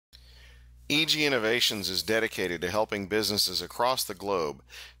EG Innovations is dedicated to helping businesses across the globe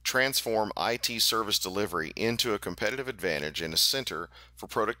transform IT service delivery into a competitive advantage and a center for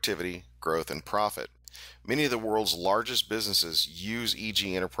productivity, growth, and profit. Many of the world's largest businesses use EG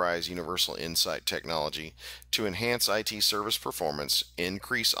Enterprise Universal Insight technology to enhance IT service performance,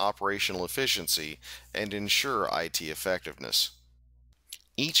 increase operational efficiency, and ensure IT effectiveness.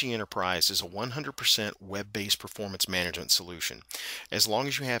 EG Enterprise is a 100% web-based performance management solution. As long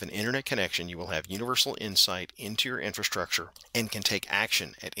as you have an internet connection, you will have universal insight into your infrastructure and can take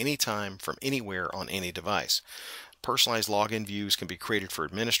action at any time from anywhere on any device. Personalized login views can be created for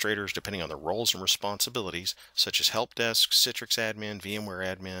administrators depending on their roles and responsibilities, such as help desk, Citrix admin, VMware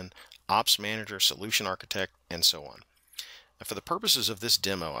admin, ops manager, solution architect, and so on. Now, for the purposes of this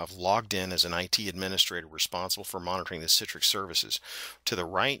demo, I've logged in as an IT administrator responsible for monitoring the Citrix services. To the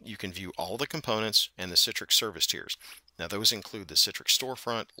right, you can view all the components and the Citrix service tiers. Now, those include the Citrix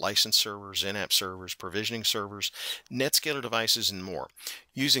storefront, license servers, in-app servers, provisioning servers, NetScaler devices, and more.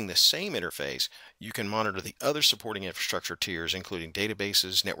 Using the same interface, you can monitor the other supporting infrastructure tiers, including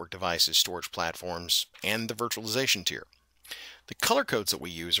databases, network devices, storage platforms, and the virtualization tier. The color codes that we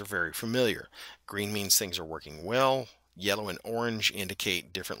use are very familiar. Green means things are working well. Yellow and orange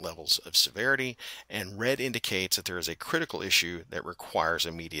indicate different levels of severity, and red indicates that there is a critical issue that requires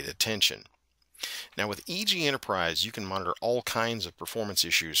immediate attention. Now with EG Enterprise, you can monitor all kinds of performance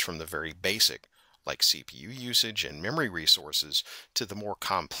issues from the very basic, like CPU usage and memory resources, to the more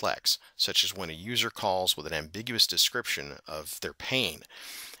complex, such as when a user calls with an ambiguous description of their pain,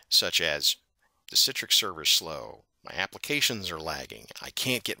 such as the Citrix server is slow, my applications are lagging, I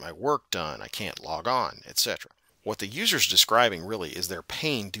can't get my work done, I can't log on, etc. What the user is describing really is their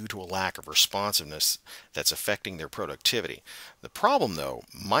pain due to a lack of responsiveness that's affecting their productivity. The problem, though,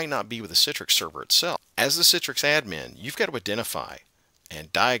 might not be with the Citrix server itself. As the Citrix admin, you've got to identify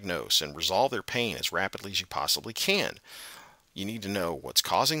and diagnose and resolve their pain as rapidly as you possibly can. You need to know what's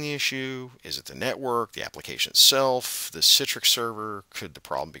causing the issue. Is it the network, the application itself, the Citrix server? Could the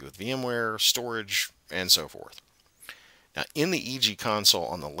problem be with VMware, storage, and so forth? Now in the EG console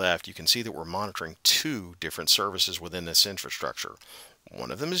on the left, you can see that we're monitoring two different services within this infrastructure.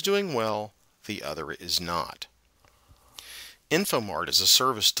 One of them is doing well, the other is not. InfoMart is a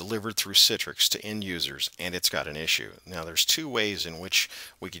service delivered through Citrix to end users, and it's got an issue. Now there's two ways in which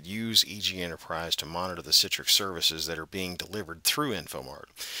we could use EG Enterprise to monitor the Citrix services that are being delivered through InfoMart.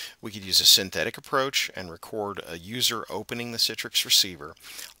 We could use a synthetic approach and record a user opening the Citrix receiver,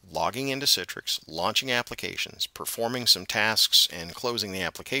 logging into Citrix, launching applications, performing some tasks, and closing the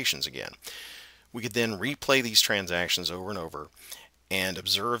applications again. We could then replay these transactions over and over and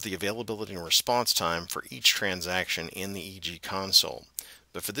observe the availability and response time for each transaction in the EG console.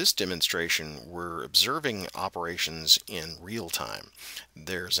 But for this demonstration, we're observing operations in real time.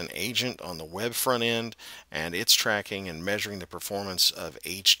 There's an agent on the web front end, and it's tracking and measuring the performance of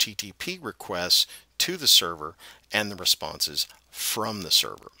HTTP requests to the server and the responses from the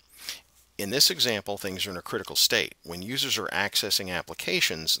server. In this example, things are in a critical state. When users are accessing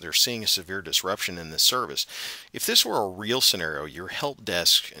applications, they're seeing a severe disruption in the service. If this were a real scenario, your help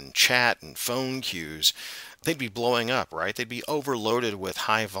desk and chat and phone queues, they'd be blowing up, right? They'd be overloaded with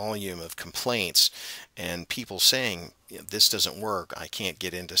high volume of complaints and people saying, this doesn't work, I can't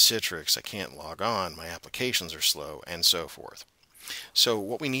get into Citrix, I can't log on, my applications are slow, and so forth. So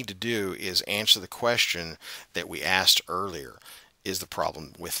what we need to do is answer the question that we asked earlier. Is the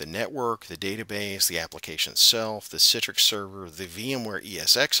problem with the network, the database, the application itself, the Citrix server, the VMware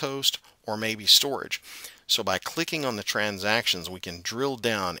ESX host, or maybe storage? So by clicking on the transactions, we can drill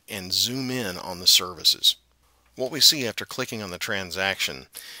down and zoom in on the services. What we see after clicking on the transaction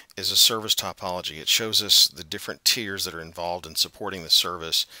is a service topology. It shows us the different tiers that are involved in supporting the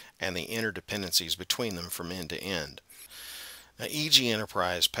service and the interdependencies between them from end to end. Now, EG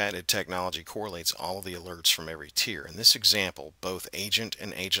Enterprise patented technology correlates all of the alerts from every tier. In this example, both agent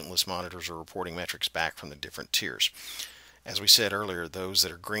and agentless monitors are reporting metrics back from the different tiers. As we said earlier, those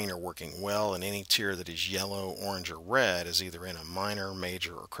that are green are working well, and any tier that is yellow, orange, or red is either in a minor,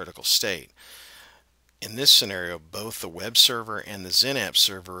 major, or critical state. In this scenario, both the web server and the XenApp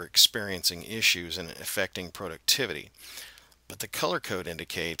server are experiencing issues and affecting productivity. But the color code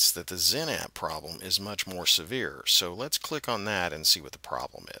indicates that the XenApp problem is much more severe, so let's click on that and see what the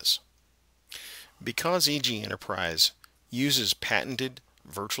problem is. Because EG Enterprise uses patented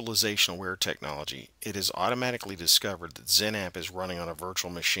virtualization-aware technology, it has automatically discovered that XenApp is running on a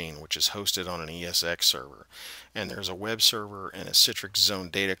virtual machine which is hosted on an ESX server, and there's a web server and a Citrix Zone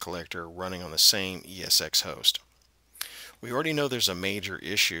data collector running on the same ESX host. We already know there's a major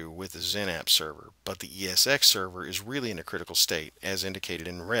issue with the XenApp server, but the ESX server is really in a critical state, as indicated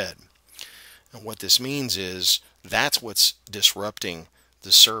in red. And what this means is that's what's disrupting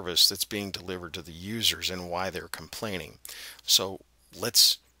the service that's being delivered to the users and why they're complaining. So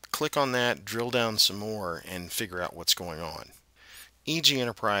let's click on that, drill down some more, and figure out what's going on. EG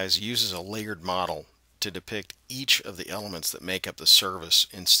Enterprise uses a layered model to depict each of the elements that make up the service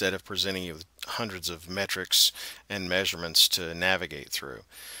instead of presenting you with hundreds of metrics and measurements to navigate through.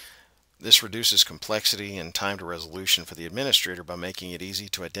 This reduces complexity and time to resolution for the administrator by making it easy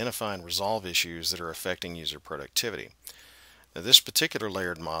to identify and resolve issues that are affecting user productivity. Now, this particular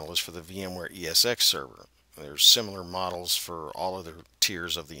layered model is for the VMware ESX server. There's similar models for all other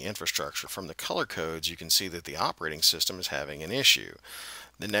tiers of the infrastructure. From the color codes, you can see that the operating system is having an issue.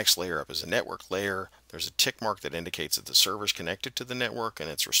 The next layer up is a network layer. There's a tick mark that indicates that the server is connected to the network and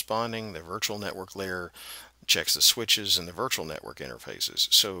it's responding. The virtual network layer checks the switches and the virtual network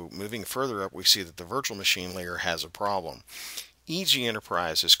interfaces. So moving further up, we see that the virtual machine layer has a problem. EG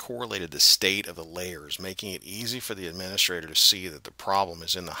Enterprise has correlated the state of the layers, making it easy for the administrator to see that the problem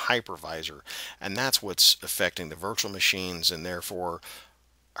is in the hypervisor, and that's what's affecting the virtual machines and therefore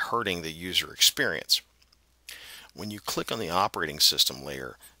hurting the user experience. When you click on the operating system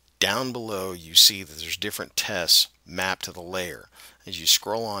layer, down below you see that there's different tests mapped to the layer. As you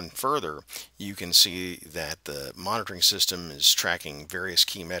scroll on further, you can see that the monitoring system is tracking various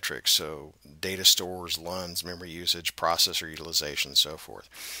key metrics, so data stores, LUNs, memory usage, processor utilization, and so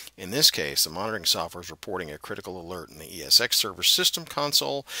forth. In this case, the monitoring software is reporting a critical alert in the ESX server system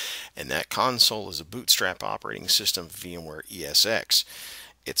console, and that console is a bootstrap operating system of VMware ESX.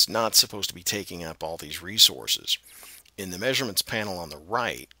 It's not supposed to be taking up all these resources. In the measurements panel on the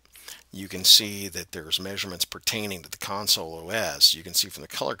right, you can see that there's measurements pertaining to the console OS. You can see from the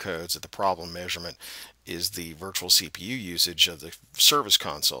color codes that the problem measurement is the virtual CPU usage of the service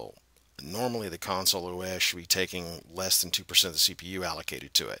console. Normally the console OS should be taking less than 2% of the CPU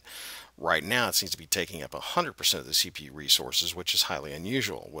allocated to it. Right now it seems to be taking up 100% of the CPU resources, which is highly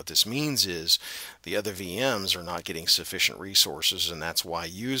unusual. What this means is the other VMs are not getting sufficient resources, and that's why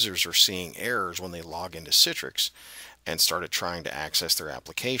users are seeing errors when they log into Citrix and started trying to access their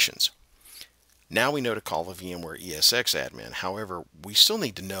applications. Now we know to call the VMware ESX admin. However, we still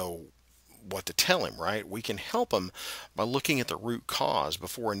need to know what to tell him, right? We can help him by looking at the root cause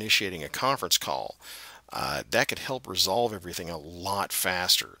before initiating a conference call. That could help resolve everything a lot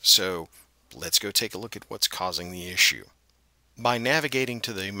faster. So let's go take a look at what's causing the issue. By navigating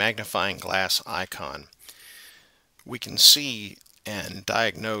to the magnifying glass icon, we can see and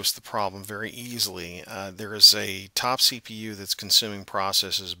diagnose the problem very easily. There is a top CPU that's consuming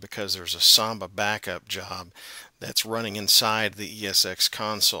processes because there's a Samba backup job that's running inside the ESX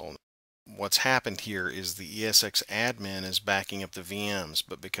console. What's happened here is the ESX admin is backing up the VMs,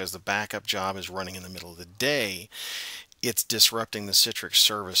 but because the backup job is running in the middle of the day, it's disrupting the Citrix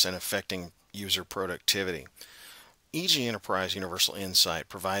service and affecting user productivity. EG Enterprise Universal Insight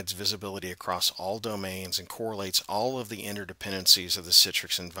provides visibility across all domains and correlates all of the interdependencies of the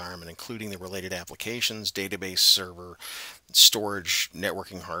Citrix environment, including the related applications, database server, storage,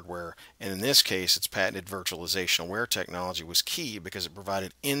 networking hardware, and in this case, its patented virtualization aware technology was key because it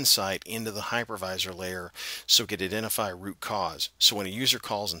provided insight into the hypervisor layer so it could identify root cause. So when a user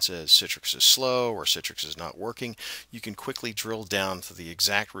calls and says Citrix is slow or Citrix is not working, you can quickly drill down to the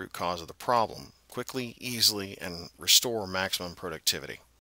exact root cause of the problem quickly, easily, and restore maximum productivity.